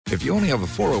If you only have a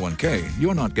 401k,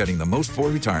 you're not getting the most for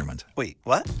retirement. Wait,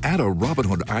 what? Add a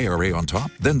Robinhood IRA on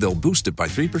top, then they'll boost it by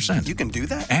 3%. You can do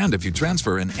that? And if you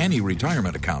transfer in any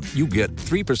retirement account, you get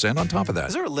 3% on top of that.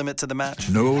 Is there a limit to the match?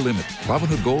 No limit.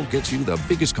 Robinhood Gold gets you the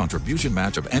biggest contribution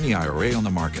match of any IRA on the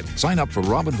market. Sign up for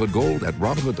Robinhood Gold at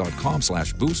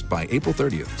Robinhood.com/boost by April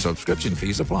 30th. Subscription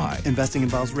fees apply. Investing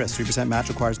involves risk. 3% match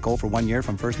requires gold for 1 year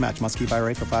from first match. Must keep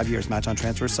IRA for 5 years. Match on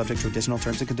transfers subject to additional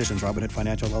terms and conditions. Robinhood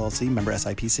Financial LLC, member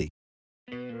SIPC.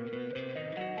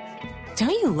 Don't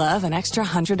you love an extra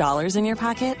 $100 in your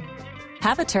pocket?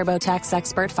 Have a TurboTax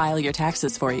expert file your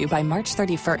taxes for you by March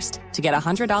 31st to get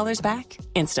 $100 back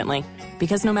instantly.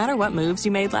 Because no matter what moves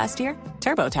you made last year,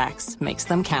 TurboTax makes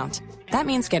them count. That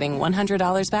means getting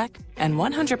 $100 back and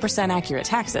 100% accurate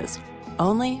taxes,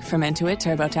 only from Intuit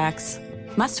TurboTax.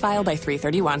 Must file by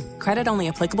 3/31. Credit only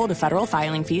applicable to federal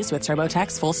filing fees with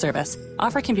TurboTax full service.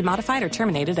 Offer can be modified or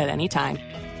terminated at any time.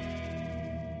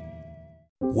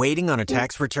 Waiting on a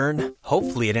tax return?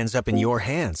 Hopefully it ends up in your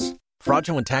hands.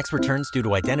 Fraudulent tax returns due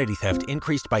to identity theft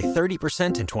increased by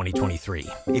 30% in 2023.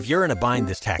 If you're in a bind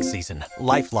this tax season,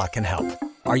 LifeLock can help.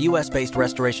 Our U.S.-based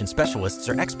restoration specialists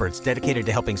are experts dedicated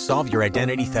to helping solve your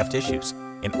identity theft issues.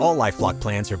 And all LifeLock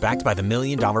plans are backed by the $1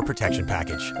 Million Protection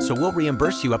Package. So we'll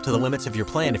reimburse you up to the limits of your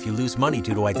plan if you lose money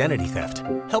due to identity theft.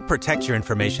 Help protect your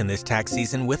information this tax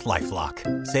season with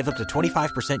LifeLock. Save up to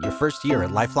 25% your first year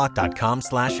at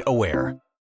LifeLock.com/aware.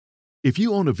 If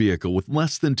you own a vehicle with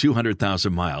less than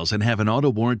 200,000 miles and have an auto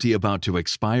warranty about to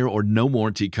expire or no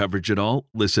warranty coverage at all,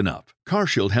 listen up.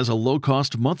 CarShield has a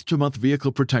low-cost month-to-month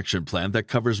vehicle protection plan that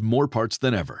covers more parts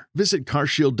than ever. Visit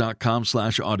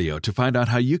carshield.com/audio to find out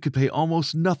how you could pay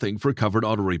almost nothing for covered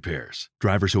auto repairs.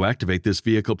 Drivers who activate this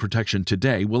vehicle protection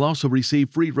today will also receive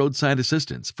free roadside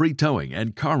assistance, free towing,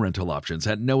 and car rental options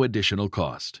at no additional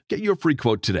cost. Get your free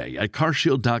quote today at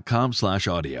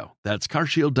carshield.com/audio. That's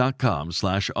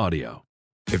carshield.com/audio.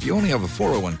 If you only have a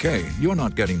 401k, you're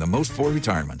not getting the most for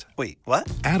retirement. Wait, what?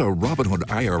 Add a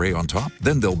Robinhood IRA on top,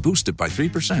 then they'll boost it by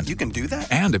 3%. You can do that?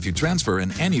 And if you transfer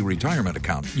in any retirement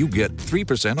account, you get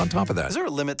 3% on top of that. Is there a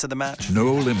limit to the match?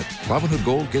 No limit. Robinhood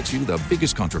Gold gets you the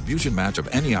biggest contribution match of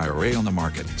any IRA on the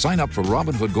market. Sign up for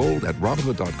Robinhood Gold at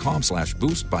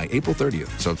Robinhood.com/boost by April 30th.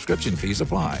 Subscription fees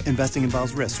apply. Investing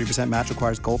involves risk. 3% match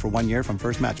requires gold for 1 year from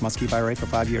first match. Must keep IRA for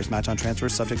 5 years. Match on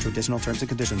transfers subject to additional terms and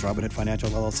conditions. Robinhood Financial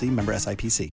LLC, member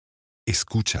SIPC.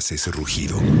 Escuchas ese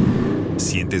rugido.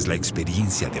 Sientes la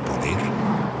experiencia de poder,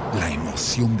 la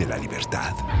emoción de la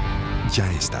libertad. Ya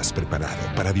estás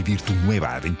preparado para vivir tu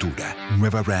nueva aventura.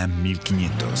 Nueva Ram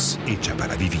 1500, hecha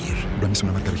para vivir. Ram es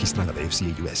una marca registrada de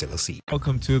FCA US LLC.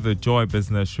 Welcome to the Joy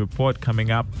Business Report. Coming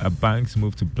up, banks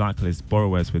move to blacklist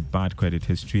borrowers with bad credit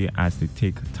history as they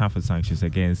take tougher sanctions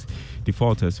against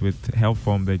defaulters with help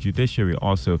from the judiciary.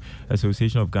 Also,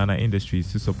 Association of Ghana Industries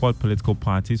to support political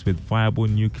parties with viable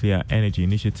nuclear energy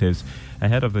initiatives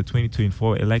ahead of the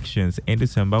 2024 elections. In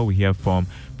December, we hear from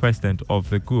President of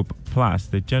the group. Plus,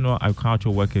 the General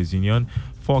Agricultural Workers Union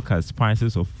forecasts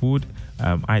prices of food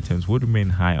items would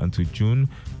remain high until June,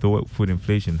 though food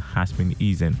inflation has been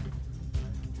easing.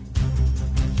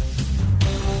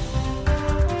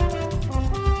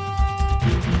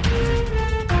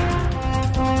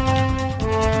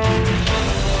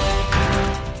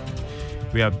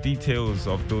 We have details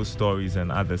of those stories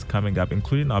and others coming up,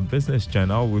 including our business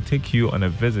journal. We'll take you on a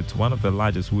visit to one of the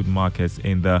largest wood markets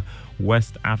in the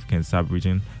West African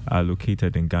sub-region,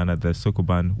 located in Ghana, the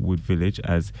Sokoban Wood Village,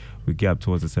 as we get up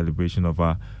towards the celebration of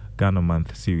our Ghana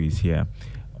Month series here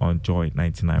on Joy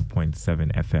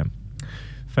 99.7 FM.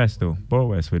 First, though,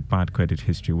 borrowers with bad credit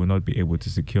history will not be able to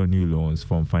secure new loans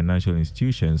from financial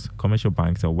institutions. Commercial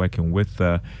banks are working with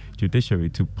the judiciary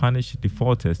to punish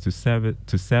defaulters to serve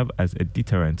as a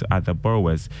deterrent to other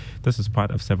borrowers. This is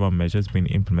part of several measures being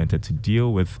implemented to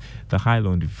deal with the high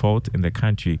loan default in the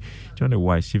country. John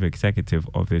Wise, Chief Executive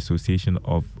of the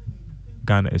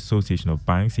Ghana Association of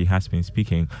Banks, he has been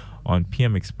speaking on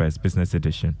PM Express Business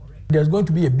Edition. There's going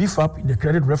to be a beef up in the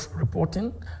credit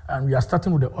reporting, and we are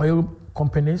starting with the oil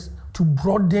companies to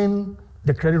broaden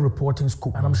the credit reporting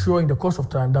scope. And I'm sure in the course of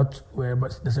time that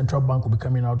the central bank will be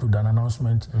coming out with an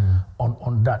announcement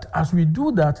on that. As we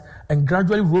do that and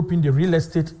gradually rope in the real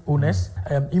estate owners,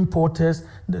 importers,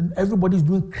 then everybody's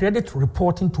doing credit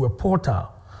reporting to a portal.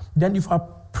 Then if I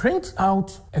print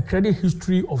out a credit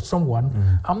history of someone,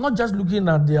 I'm not just looking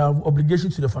at their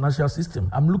obligations to the financial system.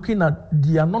 I'm looking at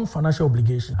their non-financial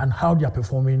obligations and how they are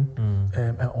performing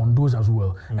on those as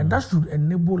well. And that should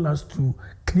enable us to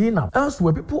clean up.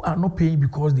 Elsewhere, people are not paying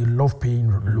because they love paying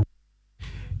low.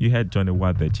 You heard Johnny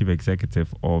Watt, the Chief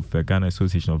Executive of the Ghana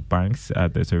Association of Banks.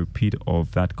 There's a repeat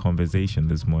of that conversation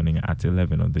this morning at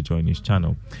 11 on the Joy News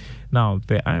channel. Now,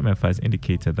 the IMF has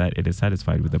indicated that it is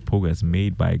satisfied with the progress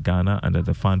made by Ghana under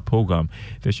the fund program.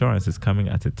 The assurance is coming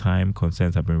at a time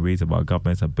concerns have been raised about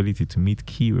government's ability to meet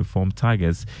key reform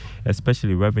targets,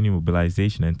 especially revenue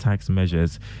mobilization and tax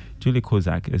measures. Julie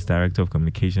Kozak is Director of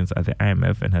Communications at the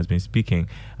IMF and has been speaking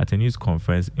at a news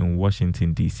conference in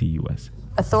Washington, D.C., U.S.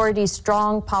 Authorities'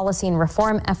 strong policy and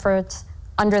reform efforts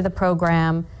under the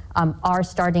program are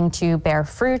starting to bear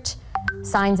fruit.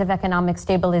 Signs of economic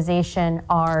stabilization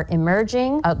are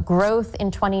emerging. Growth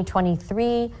in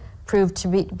 2023 proved to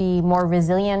be more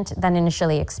resilient than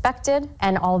initially expected.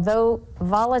 And although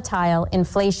volatile,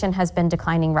 inflation has been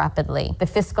declining rapidly. The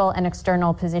fiscal and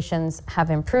external positions have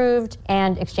improved,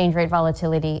 and exchange rate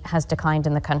volatility has declined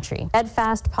in the country.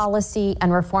 Steadfast policy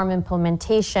and reform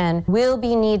implementation will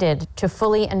be needed to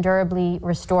fully and durably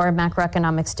restore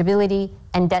macroeconomic stability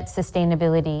and debt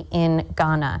sustainability in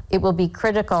Ghana. It will be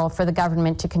critical for the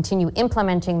government to continue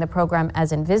implementing the program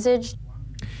as envisaged.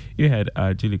 You had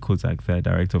Julie Kozak, the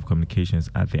Director of Communications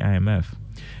at the IMF.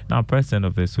 Now, President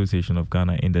of the Association of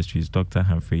Ghana Industries, Dr.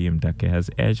 Humphrey Yim-Dake,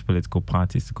 has urged political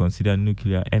parties to consider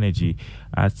nuclear energy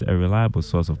as a reliable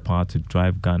source of power to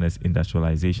drive Ghana's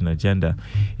industrialization agenda.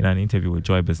 In an interview with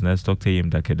Joy Business, Dr.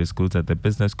 Yim-Dake disclosed that the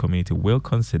business community will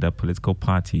consider political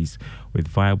parties with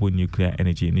viable nuclear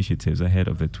energy initiatives ahead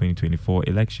of the 2024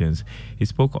 elections. He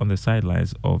spoke on the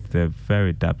sidelines of the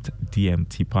Veridapt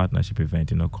DMT partnership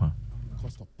event in Accra.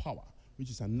 Cost of power,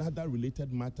 which is another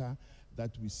related matter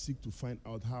that we seek to find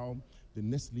out how the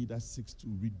next leader seeks to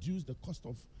reduce the cost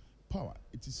of power.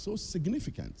 It is so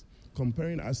significant.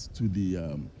 Comparing us to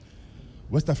the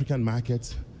West African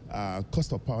market,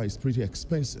 cost of power is pretty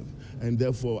expensive. And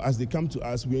therefore, as they come to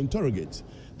us, we interrogate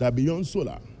that beyond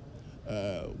solar,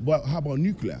 how about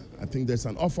nuclear? I think there's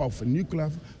an offer of a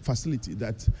nuclear facility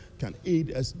that can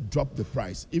aid us drop the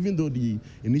price. Even though the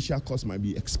initial cost might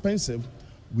be expensive,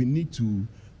 we need to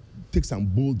take some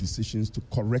bold decisions to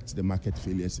correct the market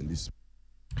failures in this.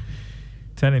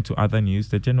 Turning to other news,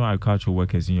 the General Agricultural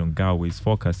Workers Union Galway is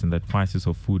forecasting that prices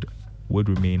of food would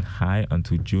remain high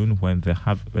until June, when the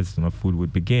harvesting of food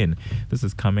would begin. This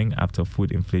is coming after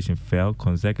food inflation fell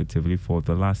consecutively for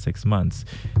the last 6 months.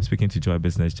 Speaking to Joy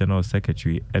Business, General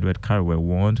Secretary Edward Carraway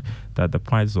warned that the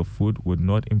prices of food would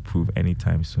not improve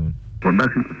anytime soon.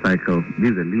 Production cycle,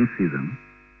 this is a lean season.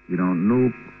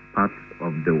 No part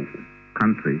of the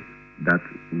country that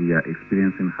we are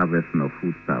experiencing harvesting of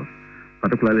foodstuffs,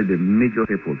 particularly the major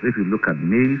staples. If you look at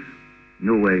maize,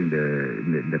 nowhere in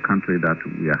the country that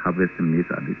we are harvesting maize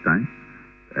at this time.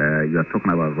 You are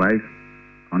talking about rice,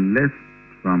 unless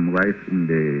some rice in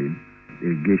the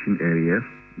irrigation areas.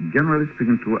 Generally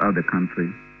speaking, throughout the country,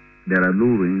 there are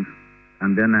low rains,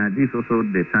 and then this is also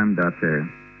the time that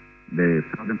the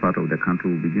southern part of the country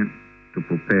will begin to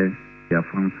prepare their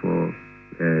farms for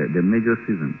the major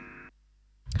season.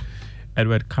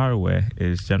 Edward Carraway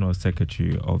is General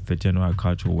Secretary of the General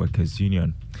Agricultural Workers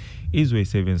Union. Easeway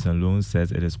Savings and Loans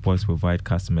says it is poised to provide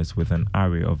customers with an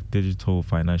array of digital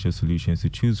financial solutions to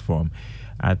choose from.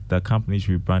 At the company's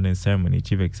rebranding ceremony,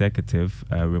 Chief Executive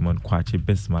Raymond Kwache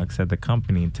Bismarck said the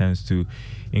company intends to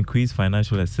increase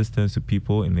financial assistance to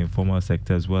people in the informal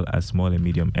sector as well as small and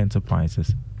medium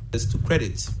enterprises. To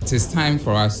credit. It is time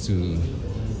for us to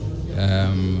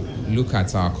look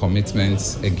at our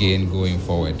commitments again going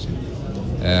forward.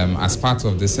 As part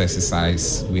of this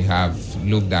exercise, we have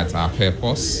looked at our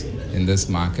purpose in this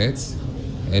market,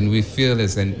 and we feel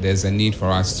there's a need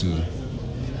for us to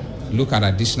look at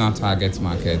additional target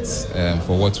markets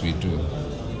for what we do.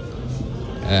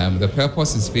 The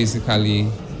purpose is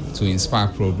basically to inspire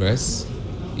progress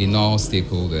in all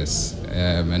stakeholders.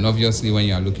 And obviously, when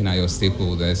you are looking at your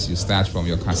stakeholders, you start from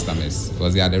your customers,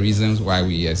 because they are the reasons why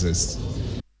we exist.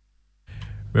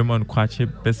 Raymond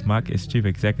Kwache Bismarck is Chief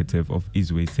Executive of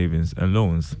Easeway Savings and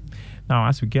Loans. Now,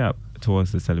 as we get up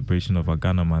towards the celebration of our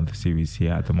Ghana Month series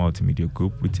here at the Multimedia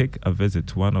Group, we take a visit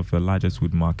to one of the largest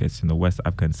wood markets in the West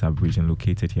African sub-region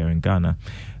located here in Ghana,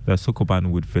 the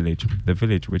Sokoban Wood Village. The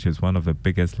village, which is one of the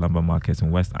biggest lumber markets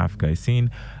in West Africa, is seeing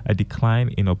a decline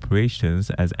in operations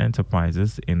as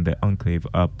enterprises in the enclave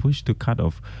are pushed to cut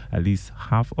off at least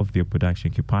half of their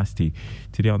production capacity.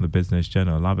 Today on the Business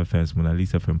Journal, Lab FM's Mona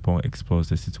Lisa Frimpong explores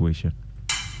the situation.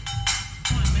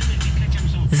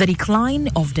 The decline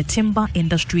of the timber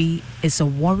industry is a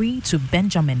worry to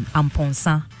Benjamin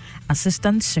Amponsa,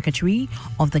 Assistant Secretary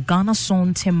of the Ghana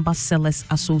Sawn Timber Sellers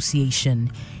Association.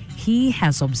 He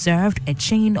has observed a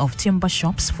chain of timber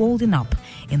shops folding up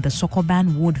in the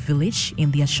Sokoban Wood Village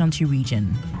in the Ashanti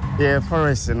region. Yeah,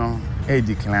 forest, a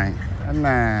decline.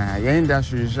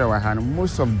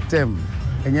 most of them.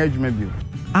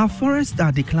 Our forests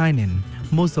are declining.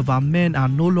 Most of our men are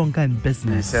no longer in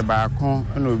business. The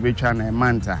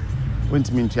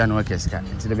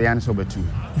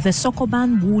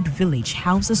Sokoban Wood Village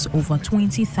houses over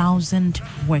 20,000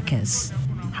 workers.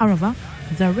 However,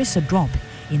 there is a drop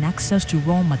in access to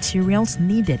raw materials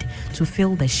needed to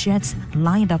fill the sheds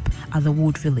lined up at the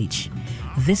Wood Village.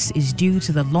 This is due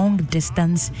to the long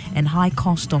distance and high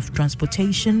cost of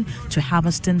transportation to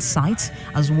harvesting sites,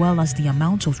 as well as the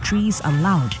amount of trees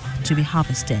allowed to be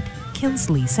harvested.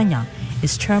 Kinsley Senya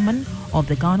is chairman of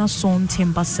the Ghana Son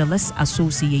Timber Sellers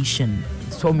Association.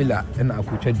 Sawmiller and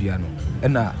Akucha Diano,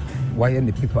 and why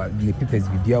the papers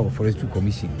with the Forestry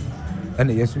Commission,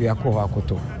 and yes, we are called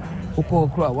Akoto.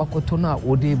 Okokra Wakotona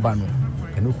Ode Bano,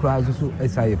 and Ukra also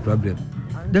is a problem.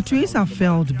 The trees are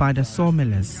felled by the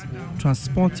sawmillers.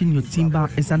 Transporting your timber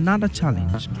is another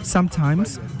challenge.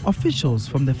 Sometimes, officials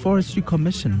from the Forestry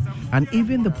Commission and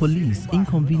even the police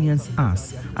inconvenience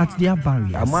us at their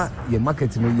barriers.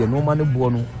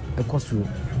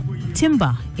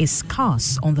 Timber is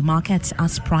scarce on the market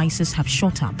as prices have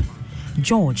shot up.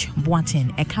 George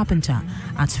Boatin, a carpenter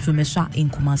at Fumeswa in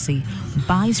Kumasi,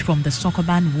 buys from the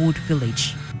Sokoban Wood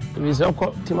Village.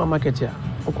 Timber market here,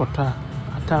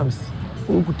 at times.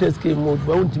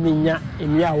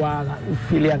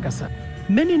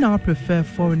 Many now prefer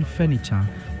foreign furniture,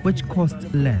 which costs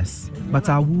less, but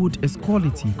our wood is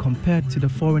quality compared to the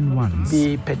foreign ones.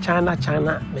 The China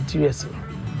materials,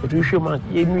 but we show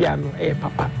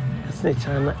papa.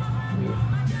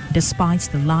 Despite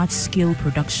the large-scale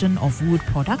production of wood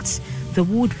products, the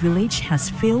Wood Village has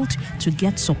failed to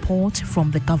get support from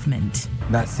the government.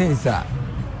 That since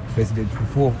President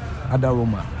Kufuor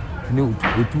Adaroma knew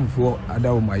to for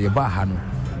Adaroma Yabahano,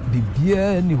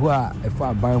 Bibia Niwa, a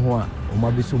far by one, or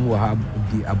Mabisumu have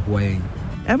the Aboying.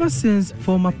 Ever since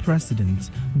former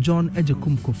President John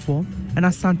Ejekum Kufuor and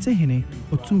Asantehene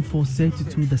Otumfuo Seitu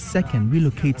II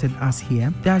relocated us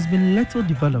here, there has been little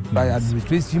development. By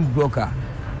administration broker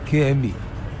KME,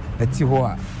 at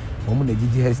Tihoa,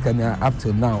 up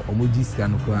till now,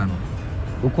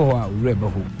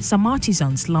 some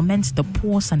artisans lament the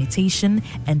poor sanitation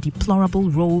and deplorable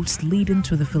roads leading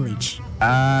to the village.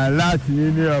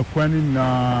 The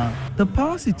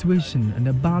power situation and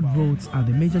the bad roads are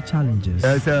the major challenges.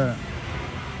 The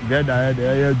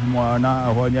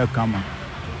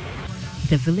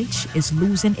village is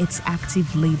losing its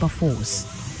active labor force.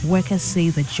 Workers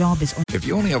say the job is... If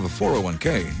you only have a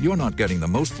 401k, you're not getting the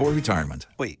most for retirement.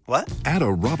 Wait, what? Add a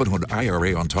Robinhood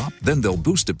IRA on top, then they'll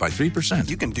boost it by 3%.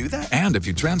 You can do that? And if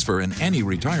you transfer in any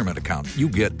retirement account, you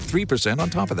get 3%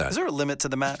 on top of that. Is there a limit to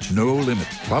the match? No limit.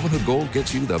 Robinhood Gold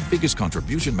gets you the biggest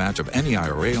contribution match of any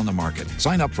IRA on the market.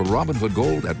 Sign up for Robinhood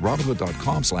Gold at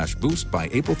Robinhood.com/boost by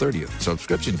April 30th.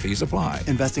 Subscription fees apply.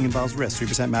 Investing involves risk.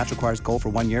 3% match requires gold for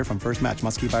 1 year from first match.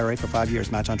 Must keep IRA for 5 years.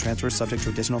 Match on transfers subject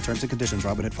to additional terms and conditions.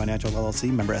 Robinhood Financial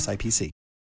LLC, member SIPC.